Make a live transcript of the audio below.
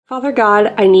Father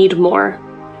God, I need more.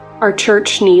 Our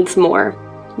church needs more.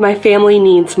 My family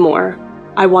needs more.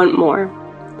 I want more.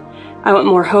 I want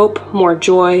more hope, more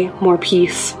joy, more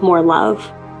peace, more love.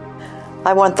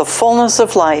 I want the fullness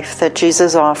of life that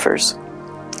Jesus offers.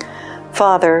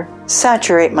 Father,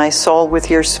 saturate my soul with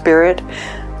your Spirit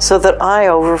so that I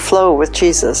overflow with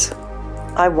Jesus.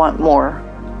 I want more.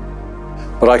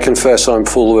 But I confess I'm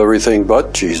full of everything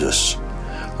but Jesus.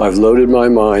 I've loaded my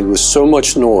mind with so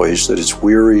much noise that it's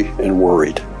weary and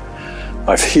worried.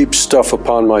 I've heaped stuff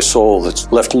upon my soul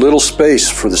that's left little space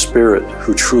for the Spirit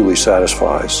who truly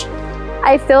satisfies.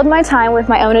 I've filled my time with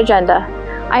my own agenda.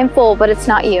 I'm full, but it's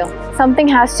not you. Something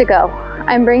has to go.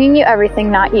 I'm bringing you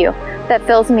everything, not you, that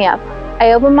fills me up.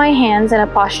 I open my hands in a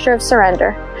posture of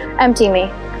surrender. Empty me.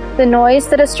 The noise,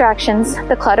 the distractions,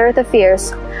 the clutter, the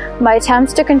fears, my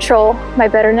attempts to control, my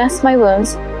bitterness, my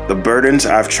wounds, the burdens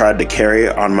I've tried to carry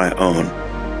on my own,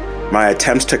 my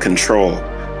attempts to control,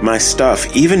 my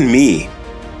stuff, even me.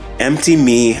 Empty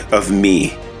me of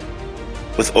me.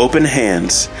 With open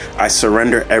hands, I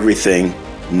surrender everything,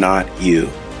 not you.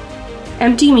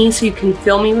 Empty me so you can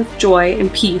fill me with joy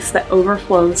and peace that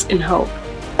overflows in hope.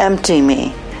 Empty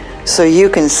me so you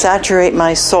can saturate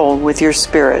my soul with your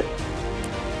Spirit.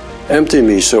 Empty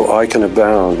me so I can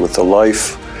abound with the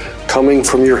life coming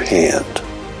from your hand.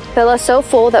 Fill us so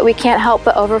full that we can't help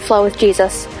but overflow with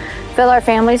Jesus. Fill our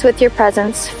families with your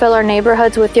presence. Fill our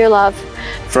neighborhoods with your love.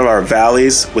 Fill our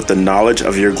valleys with the knowledge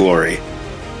of your glory.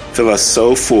 Fill us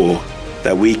so full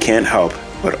that we can't help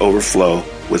but overflow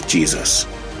with Jesus.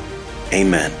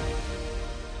 Amen.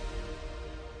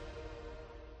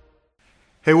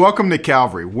 Hey, welcome to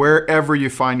Calvary. Wherever you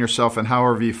find yourself and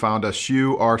however you found us,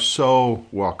 you are so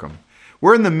welcome.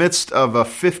 We're in the midst of a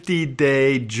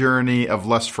 50-day journey of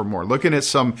less for more, looking at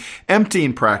some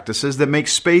emptying practices that make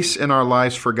space in our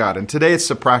lives for God. And today it's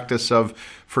the practice of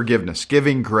forgiveness,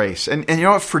 giving grace. And you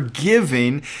know what?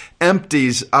 Forgiving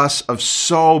empties us of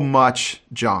so much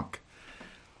junk.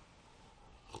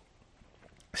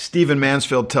 Stephen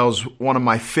Mansfield tells one of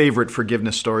my favorite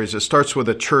forgiveness stories. It starts with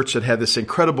a church that had this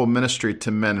incredible ministry to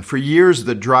men. And for years,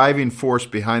 the driving force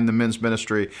behind the men's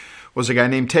ministry was a guy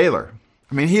named Taylor.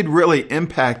 I mean, he had really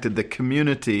impacted the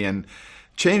community and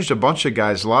changed a bunch of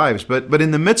guys' lives. But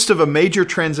in the midst of a major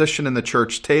transition in the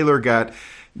church, Taylor got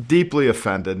deeply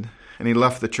offended, and he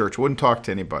left the church, wouldn't talk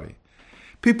to anybody.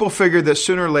 People figured that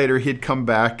sooner or later he'd come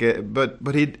back,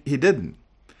 but he didn't.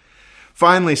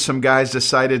 Finally, some guys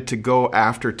decided to go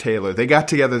after Taylor. They got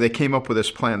together, they came up with this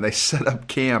plan. They set up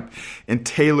camp in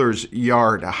Taylor's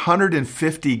yard,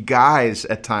 150 guys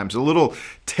at times, a little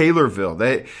Taylorville.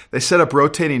 They set up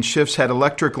rotating shifts, had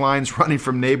electric lines running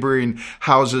from neighboring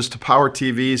houses to power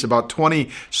TVs, about 20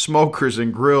 smokers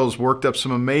and grills, worked up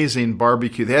some amazing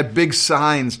barbecue. They had big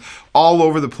signs all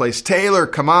over the place. Taylor,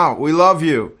 come out, we love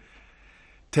you.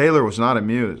 Taylor was not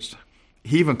amused.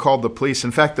 He even called the police.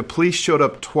 In fact, the police showed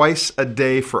up twice a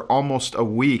day for almost a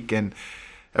week. And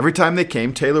every time they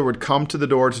came, Taylor would come to the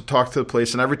door to talk to the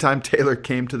police. And every time Taylor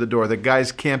came to the door, the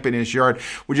guys camping in his yard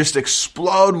would just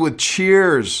explode with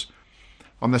cheers.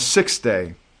 On the sixth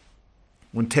day,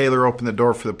 when Taylor opened the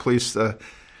door for the police, the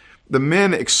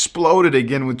men exploded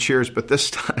again with cheers. But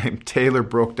this time, Taylor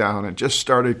broke down and just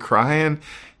started crying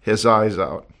his eyes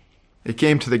out. He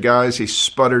came to the guys. He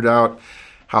sputtered out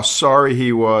how sorry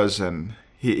he was, and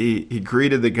he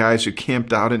greeted the guys who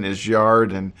camped out in his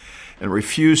yard and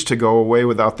refused to go away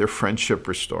without their friendship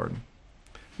restored.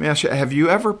 Let me ask you, have you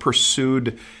ever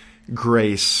pursued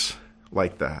grace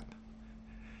like that?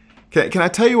 Can I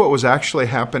tell you what was actually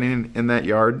happening in that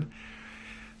yard?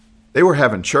 They were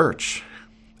having church.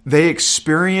 They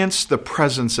experienced the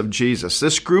presence of Jesus.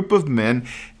 This group of men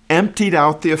emptied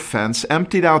out the offense,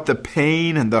 emptied out the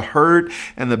pain and the hurt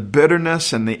and the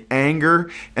bitterness and the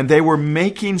anger, and they were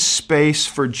making space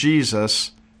for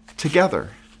Jesus together.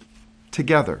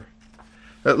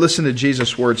 Listen to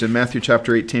Jesus' words in Matthew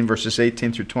chapter 18, verses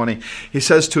 18 through 20. He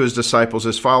says to his disciples,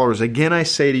 his followers, "Again I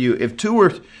say to you, if two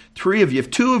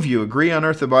of you agree on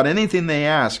earth about anything they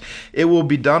ask, it will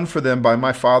be done for them by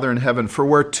my Father in heaven. For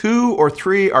where 2 or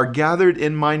 3 are gathered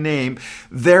in my name,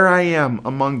 there I am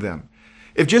among them."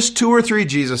 If just 2 or 3,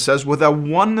 Jesus says, with a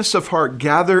oneness of heart,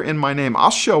 gather in my name,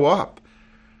 I'll show up.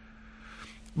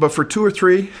 But for 2 or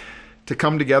 3 to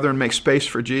come together and make space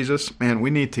for Jesus, man, we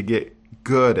need to get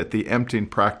good at the emptying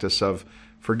practice of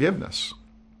forgiveness.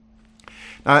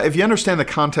 Now, if you understand the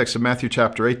context of Matthew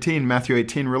chapter 18, Matthew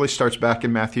 18 really starts back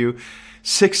in Matthew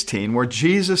 16, where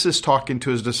Jesus is talking to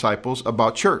his disciples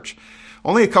about church.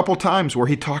 Only a couple times where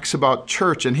he talks about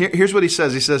church. And here's what he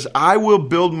says. He says, I will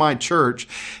build my church,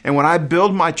 and when I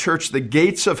build my church, the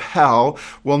gates of hell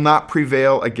will not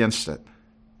prevail against it.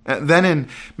 Then in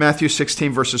Matthew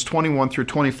 16, verses 21 through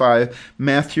 25,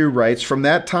 Matthew writes, "From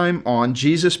that time on,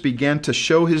 Jesus began to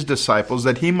show his disciples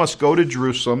that he must go to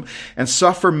Jerusalem and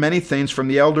suffer many things from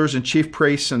the elders and chief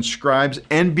priests and scribes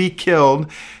and be killed,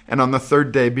 and on the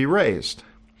third day be raised."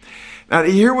 Now,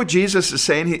 you hear what Jesus is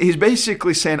saying? He's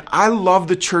basically saying, I love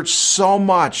the church so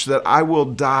much that I will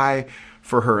die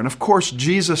for her. And of course,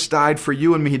 Jesus died for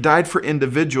you and me. He died for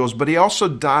individuals, but he also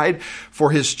died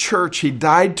for his church. He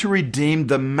died to redeem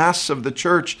the mess of the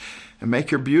church and make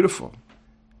her beautiful.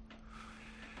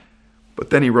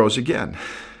 But then he rose again.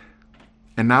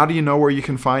 And now do you know where you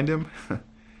can find him?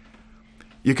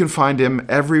 You can find him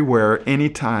everywhere,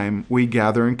 anytime we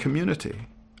gather in community.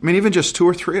 I mean, even just 2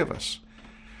 or 3 of us.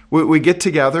 We get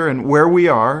together, and where we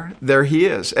are, there he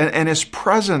is. And his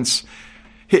presence,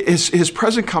 his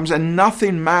presence comes, and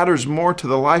nothing matters more to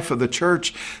the life of the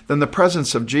church than the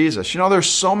presence of Jesus. You know, there's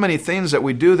so many things that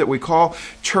we do that we call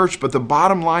church, but the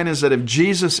bottom line is that if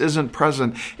Jesus isn't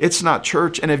present, it's not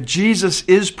church. And if Jesus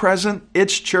is present,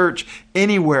 it's church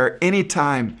anywhere,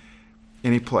 anytime,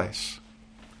 any place.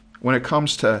 When it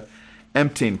comes to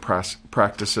emptying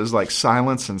practices like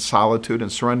silence and solitude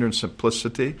and surrender and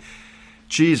simplicity,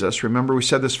 Jesus, remember we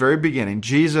said this very beginning,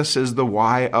 Jesus is the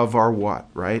why of our what,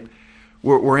 right?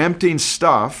 We're emptying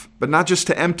stuff, but not just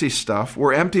to empty stuff.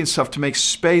 We're emptying stuff to make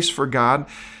space for God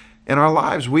in our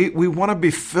lives. We want to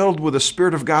be filled with the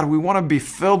Spirit of God. We want to be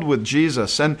filled with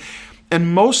Jesus. And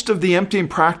most of the emptying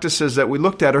practices that we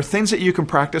looked at are things that you can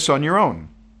practice on your own.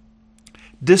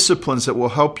 Disciplines that will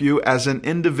help you as an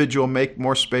individual make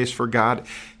more space for God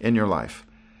in your life.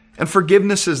 And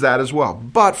forgiveness is that as well.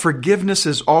 But forgiveness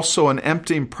is also an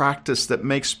emptying practice that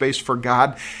makes space for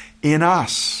God in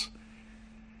us,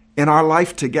 in our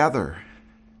life together.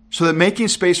 So that making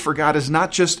space for God is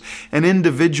not just an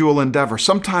individual endeavor.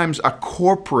 Sometimes a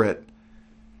corporate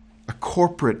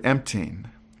emptying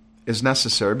is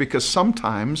necessary, because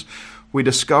sometimes we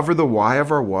discover the why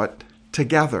of our what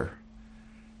together.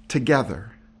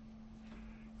 Together.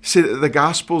 See, the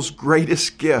gospel's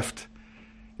greatest gift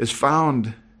is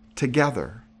found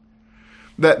together.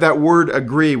 That word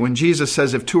agree, when Jesus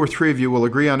says, if 2 or 3 of you will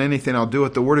agree on anything, I'll do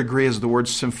it. The word agree is the word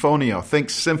symphonio.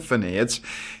 Think symphony.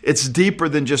 It's deeper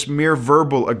than just mere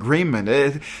verbal agreement.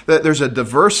 There's a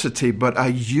diversity, but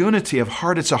a unity of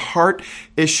heart. It's a heart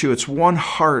issue. It's one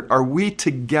heart. Are we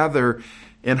together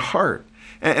in heart?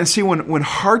 And see, when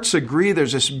hearts agree,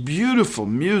 there's this beautiful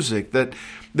music that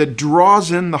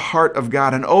draws in the heart of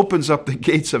God and opens up the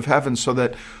gates of heaven so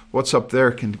that what's up there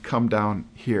can come down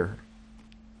here.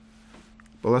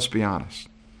 But let's be honest.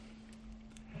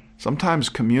 Sometimes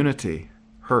community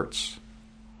hurts.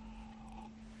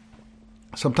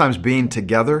 Sometimes being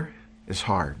together is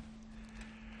hard.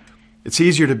 It's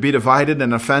easier to be divided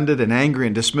and offended and angry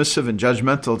and dismissive and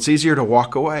judgmental. It's easier to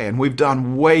walk away, and we've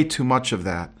done way too much of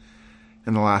that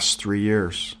in the last 3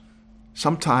 years.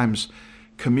 Sometimes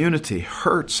community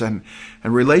hurts and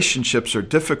relationships are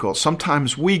difficult.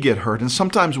 Sometimes we get hurt, and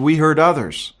sometimes we hurt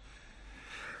others.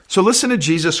 So listen to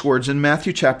Jesus' words in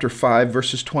Matthew chapter 5,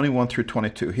 verses 21 through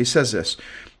 22. He says this,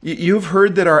 "You've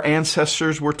heard that our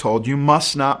ancestors were told, you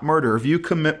must not murder. If you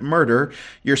commit murder,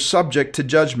 you're subject to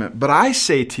judgment. But I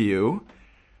say to you,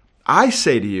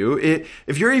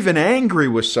 if you're even angry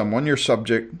with someone, you're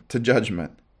subject to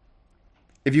judgment.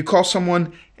 If you call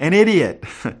someone an idiot,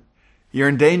 you're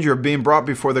in danger of being brought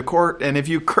before the court. And if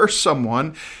you curse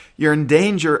someone, you're in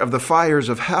danger of the fires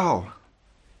of hell."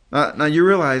 Now you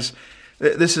realize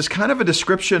this is kind of a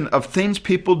description of things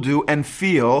people do and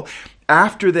feel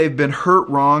after they've been hurt,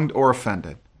 wronged, or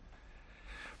offended.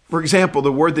 For example,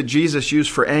 the word that Jesus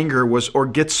used for anger was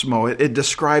orgismo. It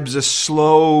describes this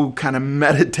slow, kind of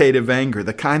meditative anger,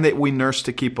 the kind that we nurse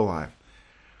to keep alive.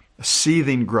 A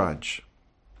seething grudge,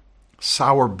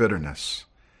 sour bitterness.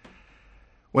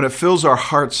 When it fills our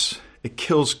hearts, it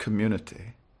kills community.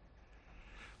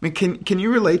 I mean, can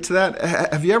you relate to that?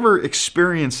 Have you ever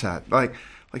experienced that? Like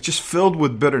just filled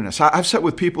with bitterness. I've sat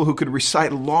with people who could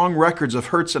recite long records of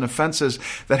hurts and offenses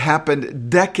that happened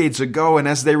decades ago, and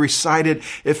as they recite it,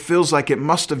 it feels like it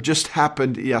must have just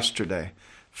happened yesterday.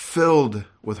 Filled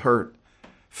with hurt,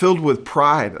 filled with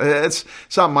pride. It's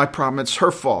not my problem, it's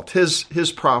her fault,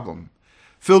 his problem.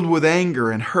 Filled with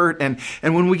anger and hurt, and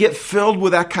when we get filled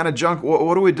with that kind of junk,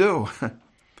 what do?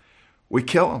 We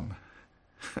kill them.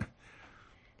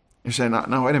 You say,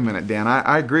 no, wait a minute, Dan.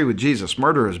 I agree with Jesus.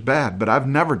 Murder is bad, but I've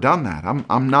never done that.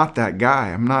 I'm not that guy.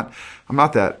 I'm not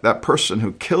that person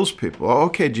who kills people. Oh,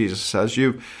 okay, Jesus says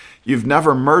you've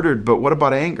never murdered, but what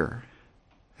about anger?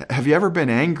 Have you ever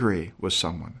been angry with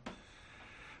someone?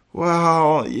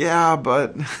 Well, yeah,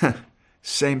 but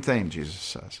same thing, Jesus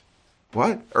says.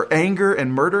 What? Or anger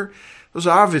and murder? Those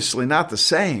are obviously not the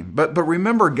same. But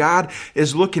remember, God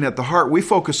is looking at the heart. We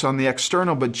focus on the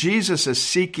external, but Jesus is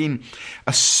seeking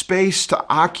a space to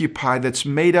occupy that's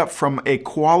made up from a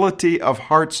quality of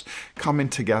hearts coming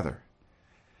together.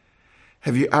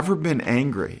 Have you ever been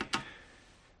angry?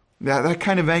 That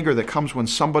kind of anger that comes when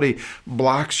somebody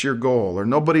blocks your goal or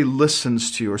nobody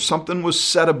listens to you or something was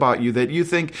said about you that you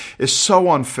think is so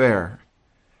unfair.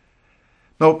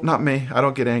 Nope, not me. I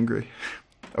don't get angry.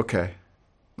 Okay.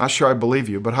 Not sure I believe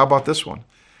you, but how about this one?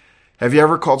 Have you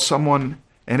ever called someone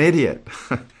an idiot?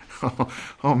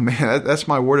 Oh man, that's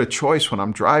my word of choice when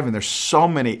I'm driving. There's so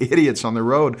many idiots on the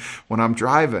road when I'm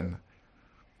driving.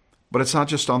 But it's not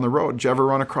just on the road. Did you ever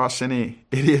run across any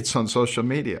idiots on social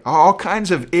media? All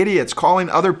kinds of idiots calling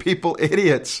other people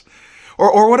idiots.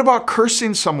 Or what about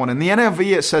cursing someone? In the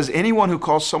NIV it says anyone who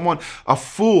calls someone a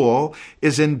fool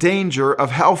is in danger of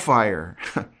hellfire.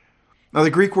 Now, the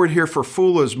Greek word here for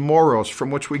fool is moros,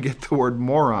 from which we get the word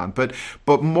moron.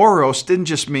 But moros didn't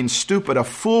just mean stupid. A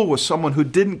fool was someone who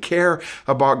didn't care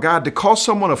about God. To call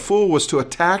someone a fool was to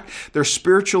attack their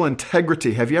spiritual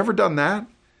integrity. Have you ever done that?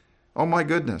 Oh, my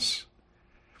goodness.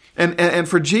 And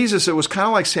for Jesus, it was kind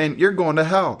of like saying, you're going to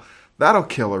hell. That'll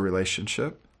kill a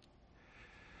relationship.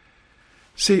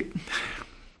 See,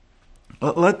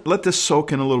 let this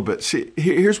soak in a little bit. See,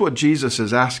 here's what Jesus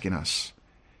is asking us.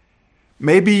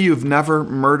 Maybe you've never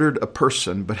murdered a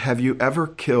person, but have you ever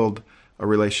killed a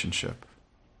relationship?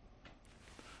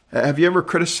 Have you ever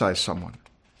criticized someone?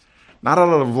 Not out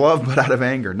of love, but out of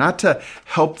anger. Not to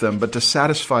help them, but to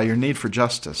satisfy your need for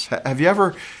justice. Have you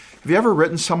ever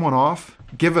written someone off,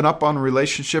 given up on a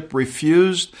relationship,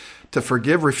 refused to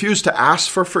forgive, refused to ask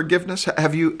for forgiveness?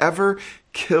 Have you ever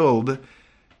killed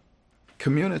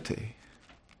community?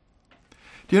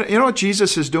 You know what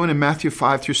Jesus is doing in Matthew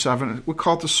 5 through 7? We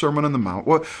call it the Sermon on the Mount.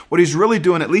 What he's really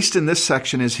doing, at least in this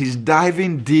section, is he's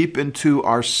diving deep into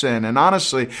our sin. And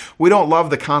honestly, we don't love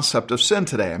the concept of sin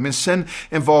today. I mean, sin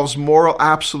involves moral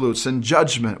absolutes and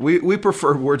judgment. We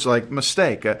prefer words like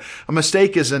mistake. A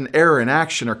mistake is an error in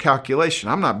action or calculation.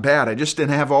 I'm not bad. I just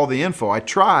didn't have all the info. I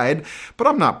tried, but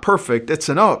I'm not perfect. It's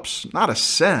an oops, not a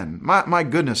sin. My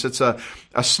goodness, it's a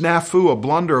snafu, a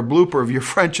blunder, a blooper. Of your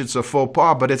French, it's a faux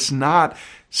pas, but it's not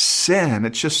sin.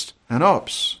 It's just an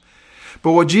oops.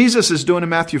 But what Jesus is doing in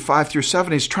Matthew 5 through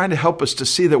 7, he's trying to help us to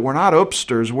see that we're not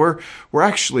oopsters. We're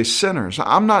actually sinners.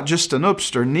 I'm not just an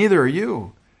oopster. Neither are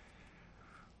you.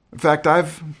 In fact,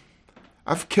 I've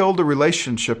killed a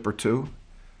relationship or two.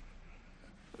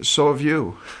 So have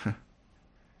you.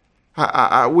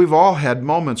 We've all had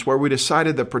moments where we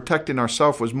decided that protecting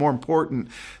ourselves was more important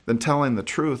than telling the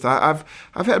truth. I've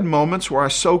had moments where I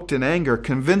soaked in anger,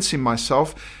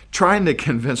 trying to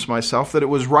convince myself that it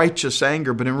was righteous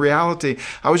anger, but in reality,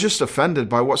 I was just offended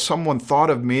by what someone thought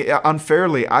of me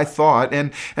unfairly, I thought,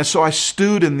 and so I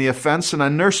stewed in the offense and I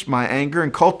nursed my anger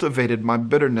and cultivated my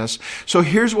bitterness. So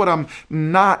here's what I'm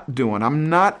not doing. I'm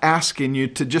not asking you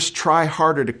to just try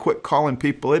harder to quit calling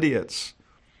people idiots.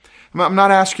 I'm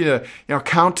not asking you to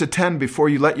count to 10 before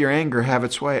you let your anger have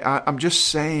its way. I'm just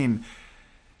saying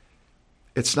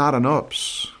it's not an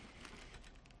oops.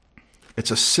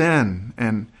 It's a sin,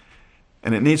 and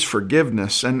it needs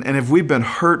forgiveness. And if we've been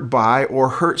hurt by or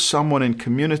hurt someone in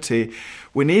community,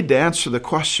 we need to answer the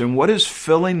question, what is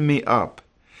filling me up?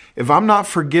 If I'm not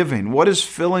forgiving, what is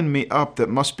filling me up that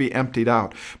must be emptied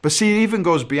out? But see, it even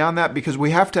goes beyond that, because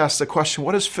we have to ask the question,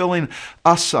 what is filling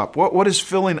us up? What is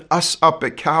filling us up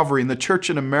at Calvary, in the church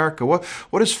in America?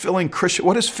 What is filling Christian?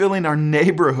 What is filling our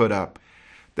neighborhood up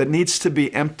that needs to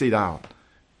be emptied out?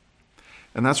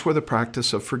 And that's where the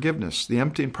practice of forgiveness, the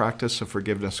emptying practice of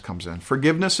forgiveness comes in.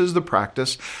 Forgiveness is the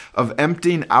practice of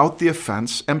emptying out the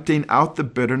offense, emptying out the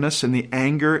bitterness and the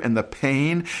anger and the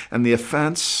pain and the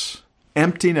offense,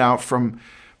 emptying out from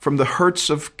the hurts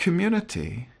of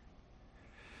community,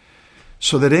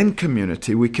 so that in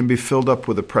community we can be filled up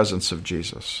with the presence of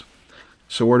Jesus.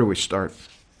 So where do we start?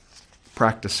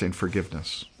 Practicing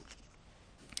forgiveness.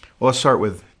 Well, let's start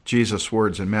with Jesus'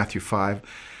 words in Matthew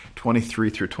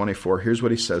 5:23 through 24. Here's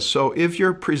what he says.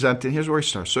 Here's where he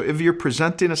starts. So if you're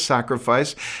presenting a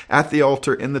sacrifice at the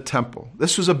altar in the temple,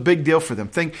 this was a big deal for them.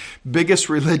 Think biggest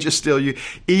religious deal,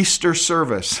 Easter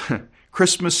service,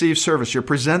 Christmas Eve service. You're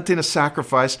presenting a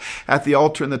sacrifice at the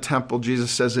altar in the temple, Jesus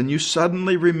says, and you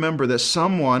suddenly remember that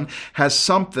someone has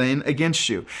something against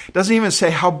you. It doesn't even say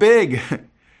how big.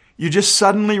 You just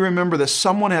suddenly remember that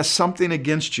someone has something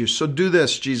against you. So do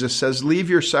this, Jesus says, leave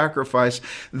your sacrifice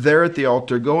there at the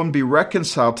altar, go and be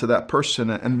reconciled to that person,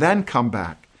 and then come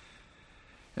back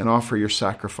and offer your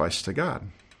sacrifice to God.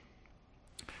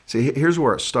 See, here's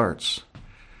where it starts.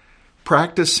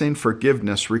 Practicing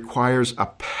forgiveness requires a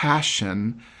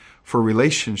passion for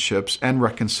relationships and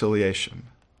reconciliation.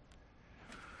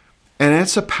 And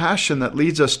it's a passion that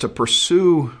leads us to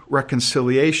pursue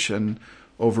reconciliation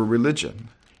over religion.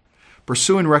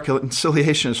 Pursuing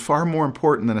reconciliation is far more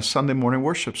important than a Sunday morning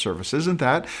worship service. Isn't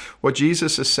that what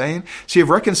Jesus is saying? See, if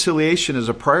reconciliation is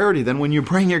a priority, then when you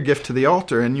bring your gift to the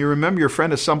altar and you remember your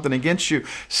friend has something against you,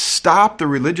 stop the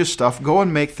religious stuff, go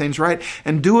and make things right,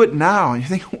 and do it now. And you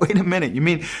think, wait a minute, you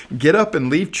mean get up and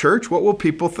leave church? What will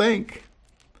people think?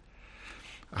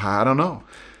 I don't know.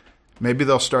 Maybe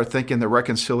they'll start thinking that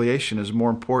reconciliation is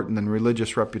more important than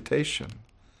religious reputation.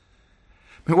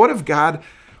 I mean, what if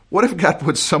God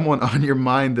put someone on your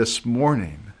mind this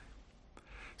morning?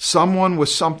 Someone with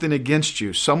something against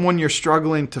you, someone you're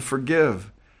struggling to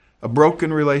forgive, a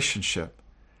broken relationship.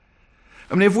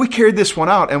 I mean, if we carried this one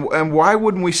out, and why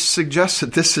wouldn't we suggest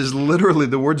that this is literally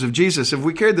the words of Jesus? If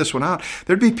we carried this one out,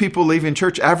 there'd be people leaving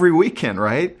church every weekend,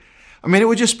 right? I mean, it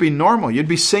would just be normal. You'd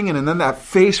be singing, and then that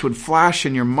face would flash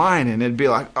in your mind, and it'd be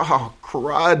like, oh,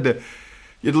 crud.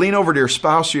 You'd lean over to your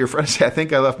spouse or your friend and say, I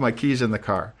think I left my keys in the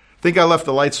car. I think I left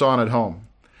the lights on at home.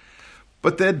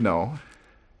 But they'd know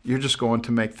you're just going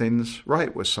to make things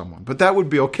right with someone. But that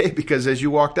would be okay, because as you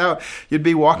walked out, you'd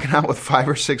be walking out with 5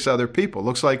 or 6 other people.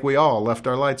 Looks like we all left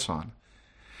our lights on.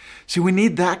 See, we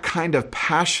need that kind of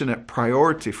passionate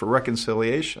priority for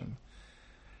reconciliation.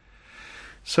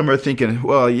 Some are thinking,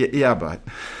 well, yeah, but.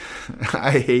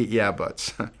 I hate yeah,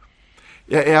 buts.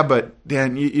 Yeah, but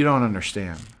Dan, you don't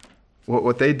understand.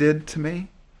 What they did to me?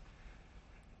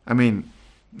 I mean,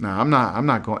 no, I'm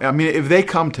not going. I mean, if they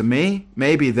come to me,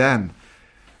 maybe then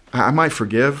I might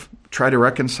forgive, try to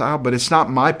reconcile, but it's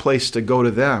not my place to go to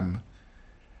them.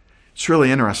 It's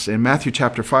really interesting. In Matthew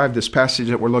chapter 5, this passage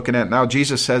that we're looking at now,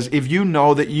 Jesus says, if you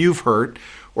know that you've hurt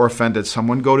or offended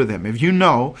someone, go to them. If you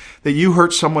know that you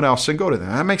hurt someone else, then go to them.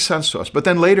 That makes sense to us. But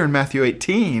then later in Matthew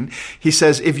 18, he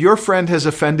says, if your friend has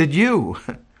offended you,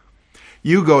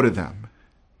 you go to them.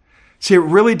 See, it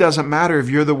really doesn't matter if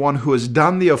you're the one who has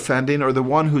done the offending or the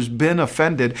one who's been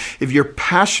offended. If you're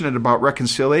passionate about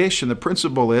reconciliation, the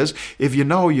principle is, if you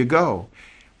know, you go.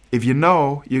 If you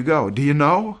know, you go. Do you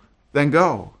know? Then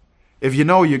go. If you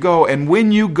know, you go. And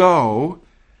when you go,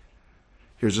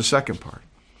 here's the second part.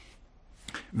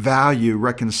 Value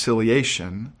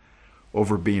reconciliation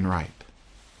over being right.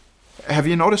 Have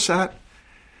you noticed that?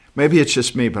 Maybe it's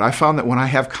just me, but I found that when I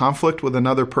have conflict with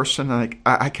another person,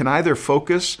 I can either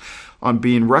focus on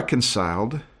being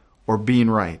reconciled or being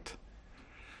right,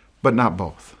 but not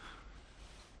both.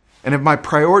 And if my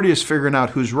priority is figuring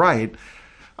out who's right,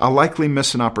 I'll likely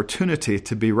miss an opportunity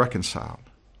to be reconciled.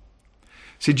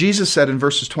 See, Jesus said in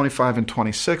verses 25 and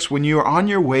 26, when you are on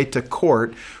your way to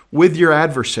court with your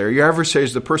adversary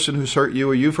is the person who's hurt you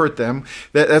or you've hurt them,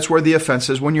 that's where the offense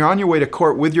is. When you're on your way to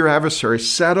court with your adversary,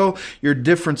 settle your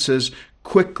differences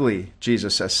quickly,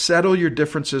 Jesus says. Settle your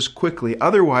differences quickly.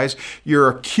 Otherwise, your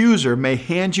accuser may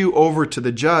hand you over to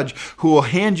the judge, who will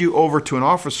hand you over to an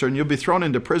officer, and you'll be thrown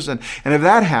into prison. And if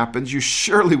that happens, you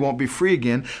surely won't be free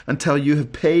again until you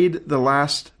have paid the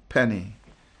last penny.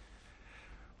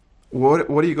 What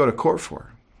do you go to court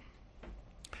for?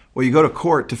 Well, you go to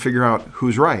court to figure out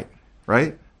who's right?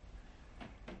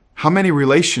 How many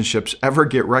relationships ever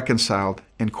get reconciled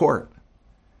in court?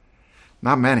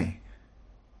 Not many.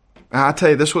 And I'll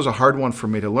tell you, this was a hard one for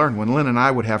me to learn. When Lynn and I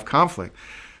would have conflict,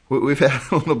 we've had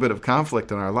a little bit of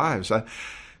conflict in our lives.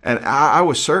 I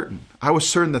was certain.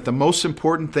 That the most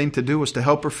important thing to do was to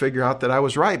help her figure out that I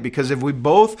was right. Because if we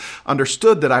both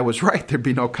understood that I was right, there'd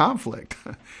be no conflict.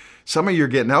 Some of you are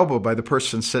getting elbowed by the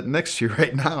person sitting next to you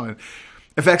right now. And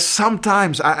in fact,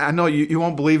 sometimes, I know you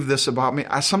won't believe this about me,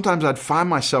 sometimes I'd find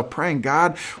myself praying,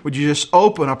 God, would you just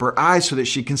open up her eyes so that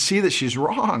she can see that she's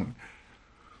wrong?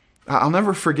 I'll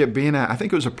never forget being at, I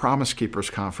think it was a Promise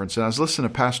Keepers conference, and I was listening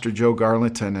to Pastor Joe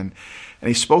Garlington, and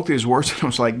he spoke these words, and it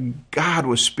was like God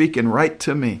was speaking right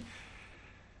to me.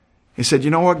 He said,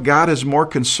 you know what? God is more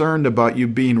concerned about you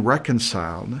being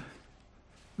reconciled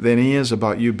than he is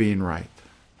about you being right.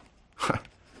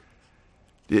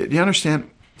 Do you understand?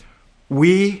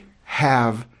 We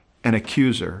have an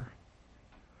accuser.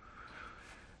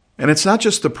 And it's not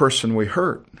just the person we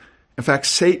hurt. In fact,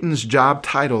 Satan's job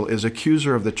title is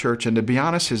accuser of the church. And to be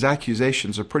honest, his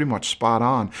accusations are pretty much spot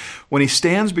on. When he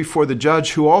stands before the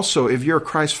judge, who also, if you're a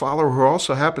Christ follower, who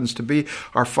also happens to be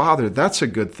our Father, that's a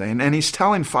good thing. And he's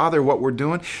telling Father what we're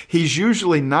doing. He's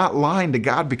usually not lying to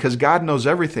God because God knows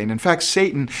everything. In fact,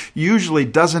 Satan usually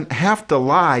doesn't have to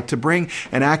lie to bring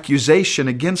an accusation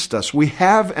against us. We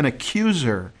have an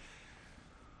accuser.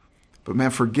 But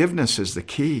man, forgiveness is the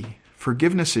key.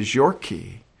 Forgiveness is your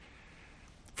key.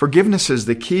 Forgiveness is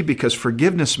the key because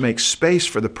forgiveness makes space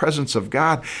for the presence of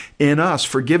God in us.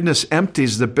 Forgiveness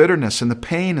empties the bitterness and the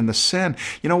pain and the sin.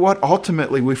 You know what?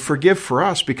 Ultimately, we forgive for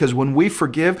us because when we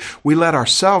forgive, we let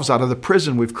ourselves out of the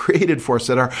prison we've created for us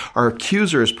that our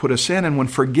accuser has put us in. And when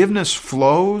forgiveness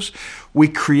flows, we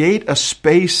create a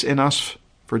space in us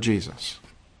for Jesus.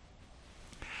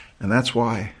 And that's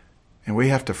why. And we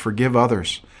have to forgive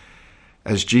others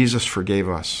as Jesus forgave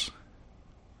us.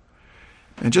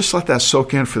 And just let that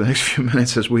soak in for the next few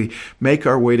minutes as we make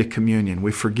our way to communion.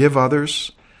 We forgive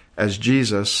others as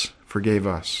Jesus forgave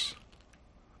us.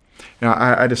 Now,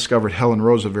 I discovered Helen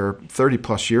Roosevelt 30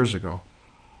 plus years ago.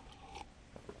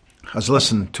 I was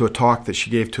listening to a talk that she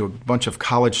gave to a bunch of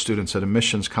college students at a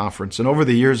missions conference. And over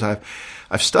the years, I've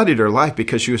studied her life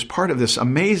because she was part of this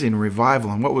amazing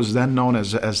revival in what was then known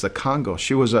as the Congo.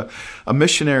 She was a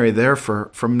missionary there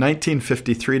from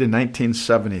 1953 to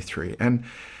 1973. And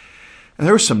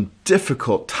there were some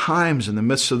difficult times in the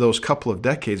midst of those couple of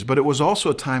decades, but it was also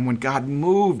a time when God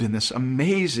moved in this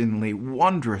amazingly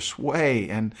wondrous way.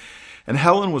 And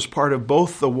Helen was part of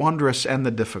both the wondrous and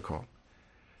the difficult.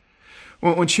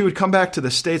 When she would come back to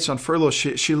the States on furlough,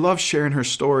 she loved sharing her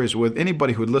stories with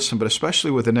anybody who would listen, but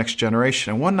especially with the next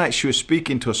generation. And one night she was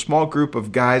speaking to a small group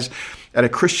of guys at a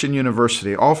Christian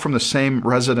university, all from the same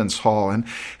residence hall. And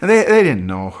they didn't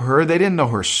know her. They didn't know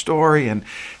her story. And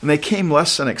they came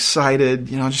less than excited,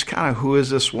 just kind of, who is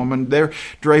this woman? They're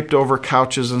draped over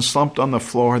couches and slumped on the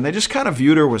floor. And they just kind of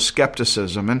viewed her with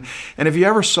skepticism. And if you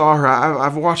ever saw her,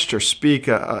 I've watched her speak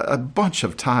a bunch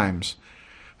of times.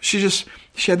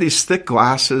 She had these thick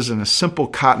glasses and a simple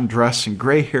cotton dress and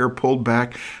gray hair pulled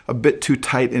back a bit too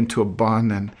tight into a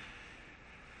bun. And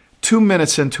 2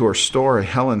 minutes into her story,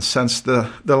 Helen sensed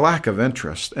the lack of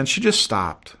interest, and she just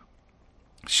stopped.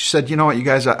 She said, you know what, you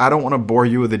guys, I don't want to bore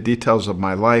you with the details of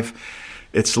my life.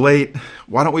 It's late.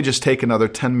 Why don't we just take another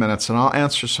 10 minutes and I'll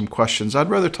answer some questions. I'd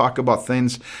rather talk about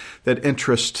things that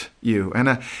interest you. And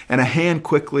a hand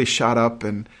quickly shot up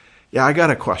and, yeah, I got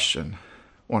a question,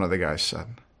 one of the guys said.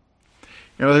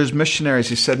 There's missionaries.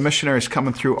 He said missionaries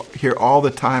coming through here all the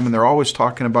time, and they're always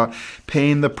talking about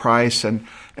paying the price and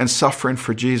suffering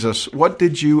for Jesus. What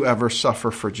did you ever suffer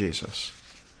for Jesus?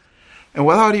 And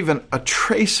without even a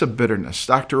trace of bitterness,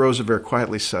 Dr. Roosevelt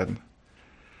quietly said,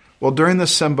 well, during the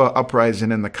Simba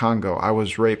uprising in the Congo, I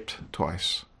was raped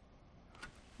twice.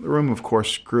 The room, of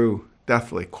course, grew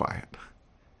deathly quiet.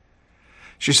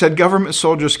 She said government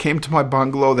soldiers came to my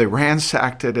bungalow, they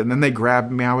ransacked it, and then they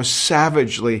grabbed me. I was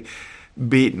savagely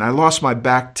beaten. I lost my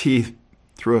back teeth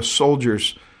through a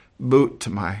soldier's boot to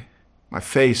my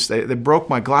face. They broke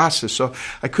my glasses, so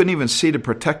I couldn't even see to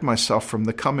protect myself from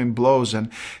the coming blows. And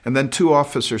then 2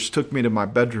 officers took me to my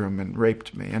bedroom and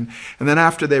raped me. And then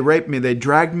after they raped me, they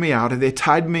dragged me out and they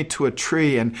tied me to a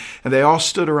tree and they all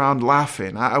stood around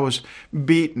laughing. I was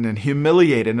beaten and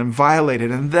humiliated and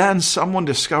violated. And then someone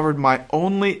discovered my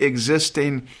only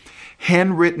existing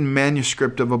handwritten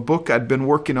manuscript of a book I'd been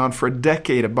working on for a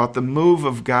decade about the move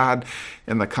of God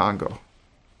in the Congo.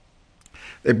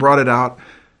 They brought it out,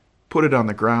 put it on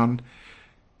the ground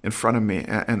in front of me,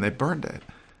 and they burned it.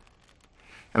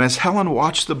 And as Helen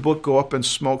watched the book go up in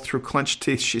smoke through clenched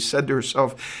teeth, she said to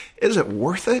herself, is it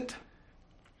worth it?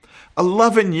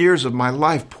 11 years of my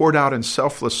life poured out in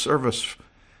selfless service,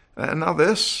 and now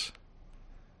this?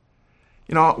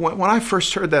 When I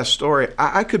first heard that story,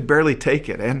 I could barely take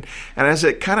it. And as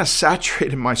it kind of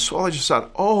saturated my soul, I just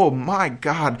thought, oh my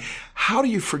God, how do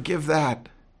you forgive that?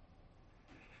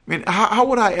 I mean, how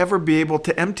would I ever be able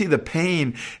to empty the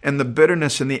pain and the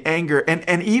bitterness and the anger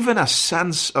and even a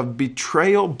sense of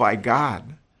betrayal by God?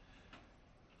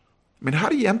 I mean, how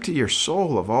do you empty your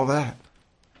soul of all that?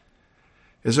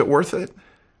 Is it worth it?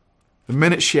 The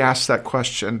minute she asked that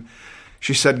question,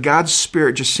 she said, God's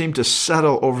Spirit just seemed to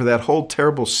settle over that whole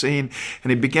terrible scene, and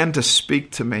He began to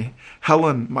speak to me.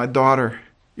 Helen, my daughter,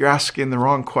 you're asking the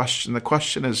wrong question. The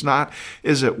question is not,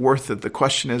 is it worth it? The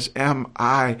question is, am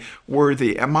I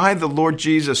worthy? Am I the Lord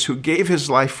Jesus who gave His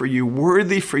life for you,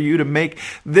 worthy for you to make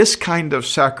this kind of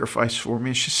sacrifice for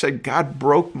me? And she said, God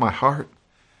broke my heart.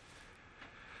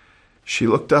 She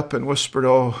looked up and whispered,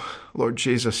 oh, Lord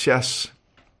Jesus, yes,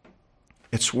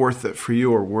 it's worth it, for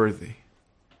you are worthy.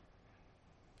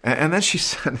 And then she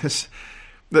said this,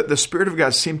 that the Spirit of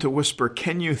God seemed to whisper,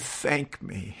 can you thank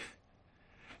me?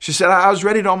 She said, I was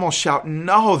ready to almost shout,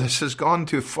 no, this has gone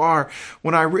too far,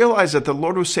 when I realized that the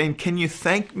Lord was saying, can you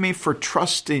thank me for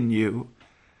trusting you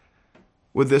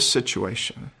with this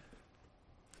situation?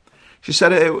 She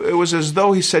said, it was as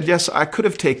though He said, yes, I could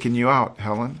have taken you out,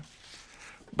 Helen,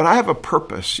 but I have a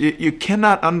purpose. You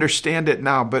cannot understand it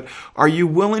now, but are you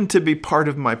willing to be part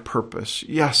of my purpose?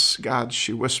 Yes, God,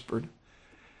 she whispered.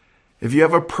 If you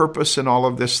have a purpose in all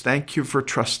of this, thank you for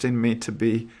trusting me to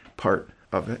be part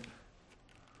of it.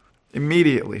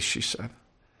 Immediately, she said,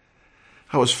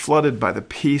 I was flooded by the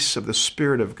peace of the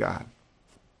Spirit of God.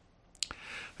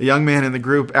 A young man in the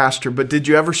group asked her, but did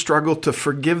you ever struggle to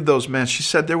forgive those men? She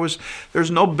said,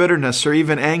 there's no bitterness or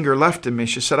even anger left in me.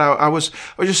 She said, I was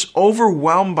just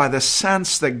overwhelmed by the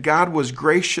sense that God was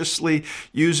graciously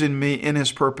using me in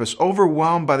his purpose,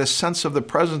 overwhelmed by the sense of the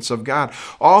presence of God.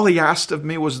 All he asked of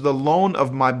me was the loan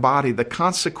of my body. The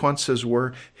consequences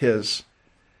were his.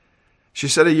 She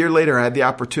said, a year later, I had the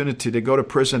opportunity to go to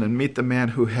prison and meet the man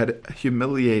who had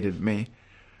humiliated me.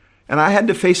 And I had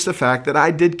to face the fact that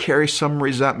I did carry some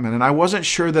resentment, and I wasn't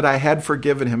sure that I had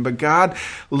forgiven him, but God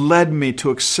led me to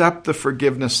accept the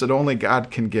forgiveness that only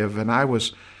God can give, and I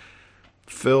was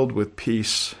filled with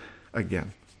peace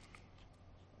again.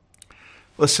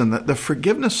 Listen, the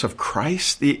forgiveness of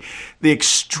Christ, the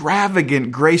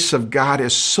extravagant grace of God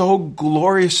is so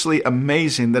gloriously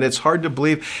amazing that it's hard to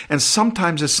believe, and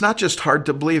sometimes it's not just hard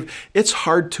to believe, it's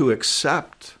hard to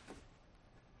accept.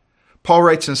 Paul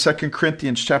writes in 2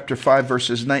 Corinthians chapter 5,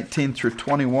 verses 19 through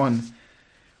 21.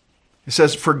 It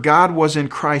says, for God was in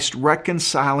Christ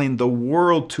reconciling the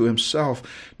world to himself,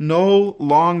 no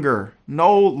longer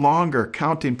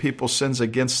counting people's sins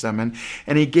against them.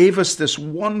 And he gave us this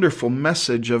wonderful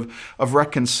message of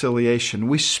reconciliation.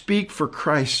 We speak for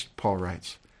Christ, Paul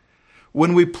writes,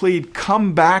 when we plead,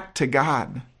 come back to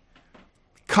God.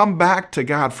 Come back to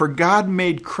God. For God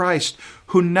made Christ,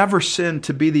 who never sinned,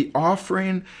 to be the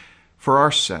offering for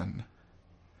our sin,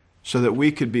 so that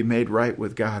we could be made right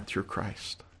with God through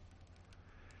Christ.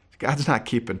 God's not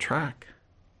keeping track.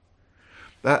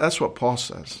 That's what Paul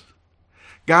says.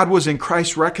 God was in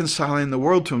Christ reconciling the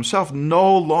world to himself,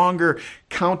 no longer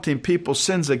counting people's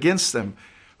sins against them.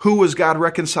 Who was God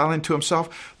reconciling to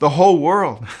himself? The whole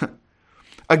world.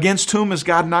 Against whom is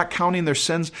God not counting their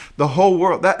sins? The whole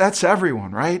world. That's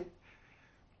everyone, right?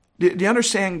 Do you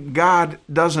understand? God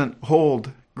doesn't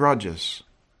hold grudges.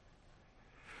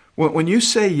 When you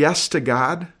say yes to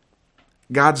God,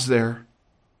 God's there.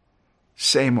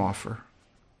 Same offer.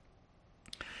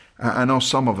 I know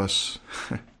some of us,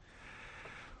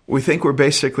 we think we're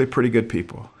basically pretty good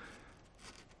people.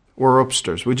 We're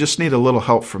upstairs. We just need a little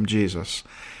help from Jesus.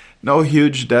 No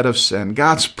huge debt of sin.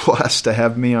 God's blessed to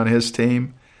have me on his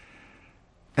team.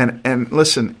 And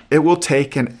listen, it will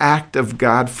take an act of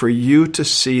God for you to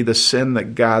see the sin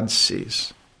that God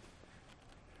sees.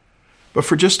 But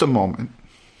for just a moment,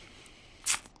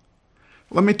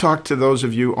 let me talk to those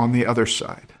of you on the other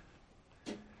side.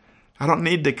 I don't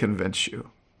need to convince you.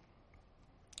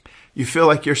 You feel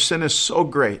like your sin is so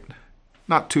great,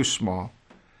 not too small.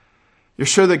 You're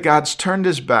sure that God's turned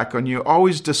his back on you,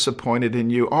 always disappointed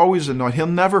in you, always annoyed. He'll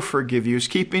never forgive you. He's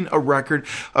keeping a record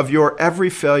of your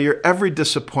every failure, every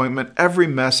disappointment, every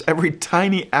mess, every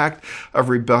tiny act of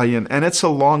rebellion. And it's a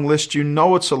long list. You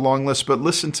know it's a long list, but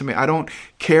listen to me. I don't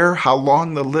care how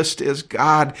long the list is.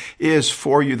 God is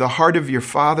for you. The heart of your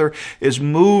Father is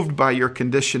moved by your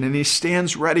condition, and he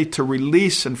stands ready to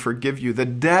release and forgive you. The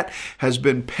debt has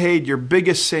been paid. Your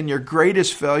biggest sin, your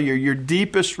greatest failure, your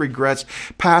deepest regrets,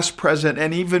 past, present,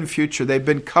 and even future, they've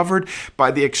been covered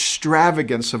by the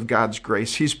extravagance of God's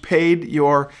grace. He's paid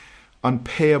your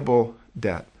unpayable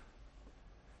debt.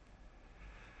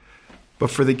 But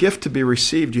for the gift to be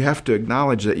received, you have to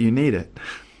acknowledge that you need it.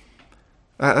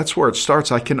 That's where it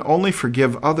starts. I can only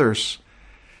forgive others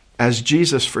as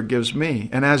Jesus forgives me.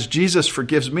 And as Jesus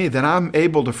forgives me, then I'm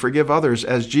able to forgive others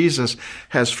as Jesus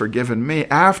has forgiven me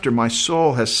after my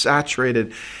soul has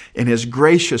saturated in his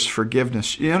gracious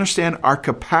forgiveness. You understand? Our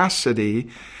capacity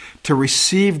to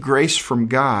receive grace from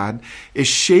God is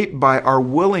shaped by our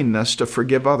willingness to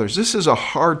forgive others. This is a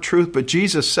hard truth, but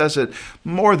Jesus says it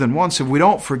more than once. If we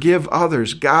don't forgive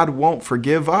others, God won't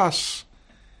forgive us.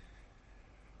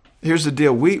 Here's the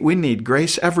deal. We need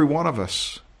grace, every one of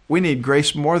us. We need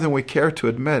grace more than we care to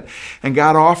admit. And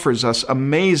God offers us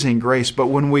amazing grace. But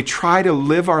when we try to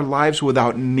live our lives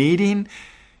without needing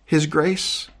his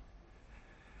grace,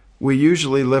 we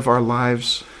usually live our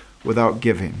lives without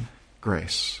giving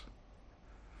grace.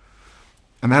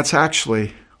 And that's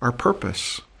actually our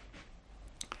purpose.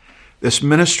 This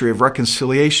ministry of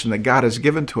reconciliation that God has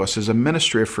given to us is a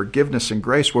ministry of forgiveness and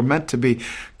grace. We're meant to be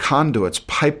conduits,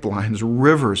 pipelines,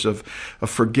 rivers of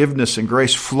forgiveness and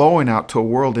grace flowing out to a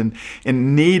world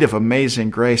in need of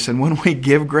amazing grace. And when we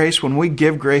give grace,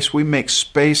 we make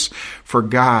space for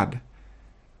God.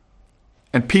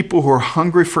 And people who are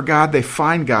hungry for God, they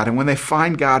find God. And when they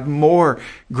find God, more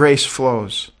grace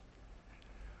flows.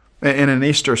 In an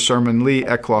Easter sermon, Lee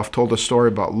Eckloff told a story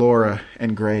about Laura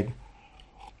and Greg.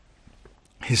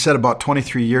 He said about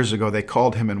 23 years ago they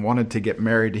called him and wanted to get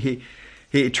married.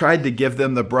 He tried to give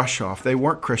them the brush off. They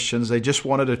weren't Christians. They just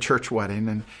wanted a church wedding.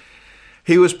 And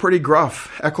he was pretty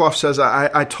gruff. Eckloff says,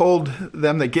 I told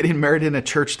them that getting married in a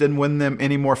church didn't win them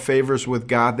any more favors with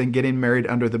God than getting married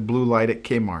under the blue light at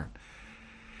Kmart.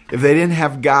 If they didn't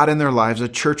have God in their lives, a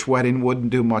church wedding wouldn't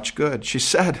do much good. She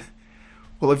said,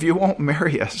 well, if you won't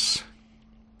marry us,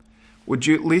 would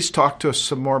you at least talk to us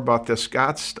some more about this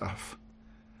God stuff?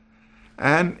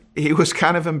 And he was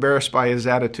kind of embarrassed by his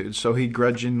attitude, so he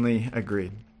grudgingly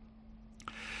agreed.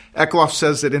 Eckloff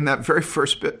says that in that very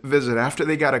first visit, after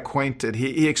they got acquainted,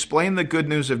 he explained the good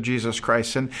news of Jesus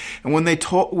Christ. And when he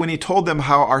told them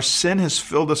how our sin has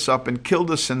filled us up and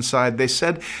killed us inside, they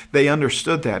said they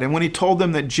understood that. And when he told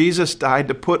them that Jesus died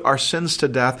to put our sins to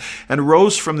death and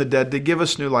rose from the dead to give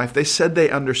us new life, they said they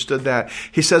understood that.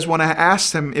 He says, when I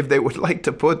asked them if they would like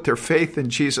to put their faith in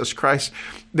Jesus Christ,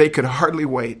 they could hardly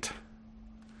wait.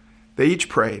 They each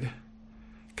prayed,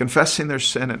 confessing their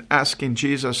sin and asking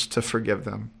Jesus to forgive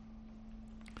them.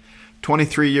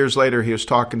 23 years later, he was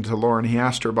talking to Lauren. He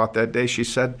asked her about that day. She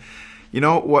said, you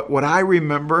know, what I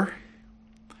remember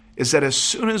is that as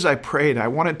soon as I prayed, I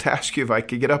wanted to ask you if I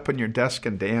could get up on your desk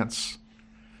and dance.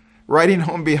 Riding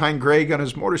home behind Greg on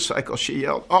his motorcycle, she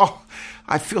yelled, oh,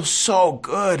 I feel so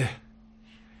good.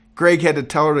 Greg had to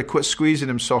tell her to quit squeezing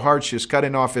him so hard she was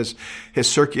cutting off his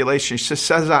circulation. She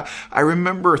says, I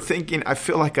remember thinking, I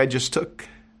feel like I just took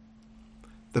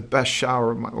the best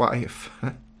shower of my life.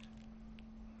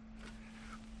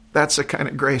 That's the kind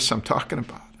of grace I'm talking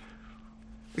about.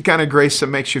 The kind of grace that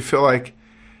makes you feel like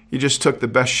you just took the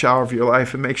best shower of your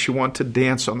life. It makes you want to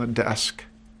dance on the desk.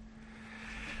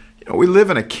 You know, we live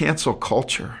in a cancel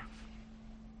culture.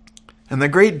 And the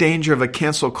great danger of a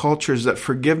cancel culture is that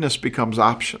forgiveness becomes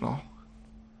optional.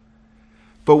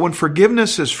 But when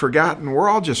forgiveness is forgotten, we're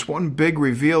all just one big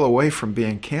reveal away from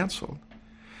being canceled.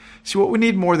 See, what we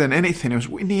need more than anything is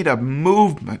we need a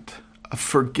movement of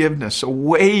forgiveness, a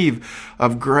wave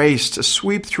of grace to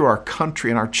sweep through our country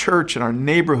and our church and our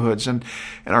neighborhoods and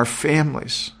our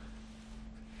families.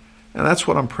 And that's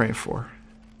what I'm praying for.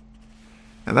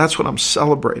 And that's what I'm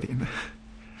celebrating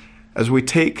as we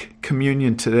take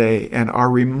communion today and are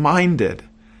reminded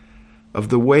of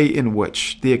the way in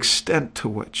which, the extent to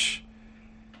which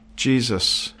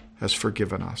Jesus has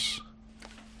forgiven us.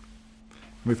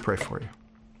 Let me pray for you.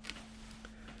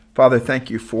 Father, thank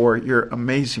you for your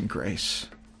amazing grace.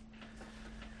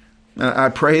 And I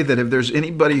pray that if there's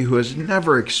anybody who has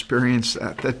never experienced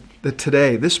that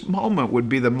today, this moment would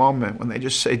be the moment when they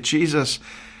just say, Jesus,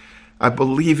 I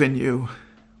believe in you.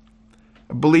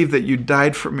 I believe that you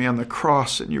died for me on the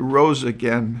cross and you rose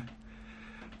again.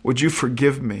 Would you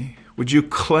forgive me? Would you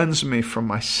cleanse me from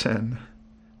my sin?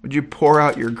 Would you pour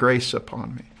out your grace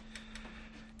upon me?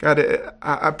 God,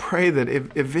 I pray that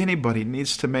if anybody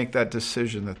needs to make that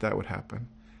decision, that would happen.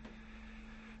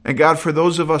 And God, for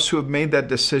those of us who have made that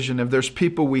decision, if there's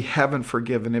people we haven't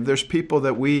forgiven, if there's people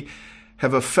that we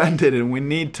have offended and we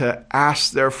need to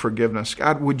ask their forgiveness,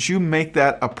 God, would you make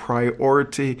that a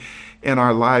priority in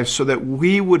our lives so that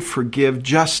we would forgive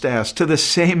just as, to the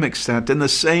same extent, in the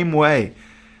same way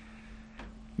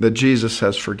that Jesus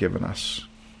has forgiven us.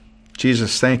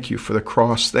 Jesus, thank you for the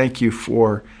cross. Thank you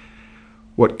for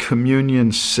what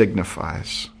communion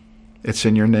signifies. It's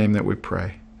in your name that we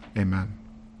pray. Amen.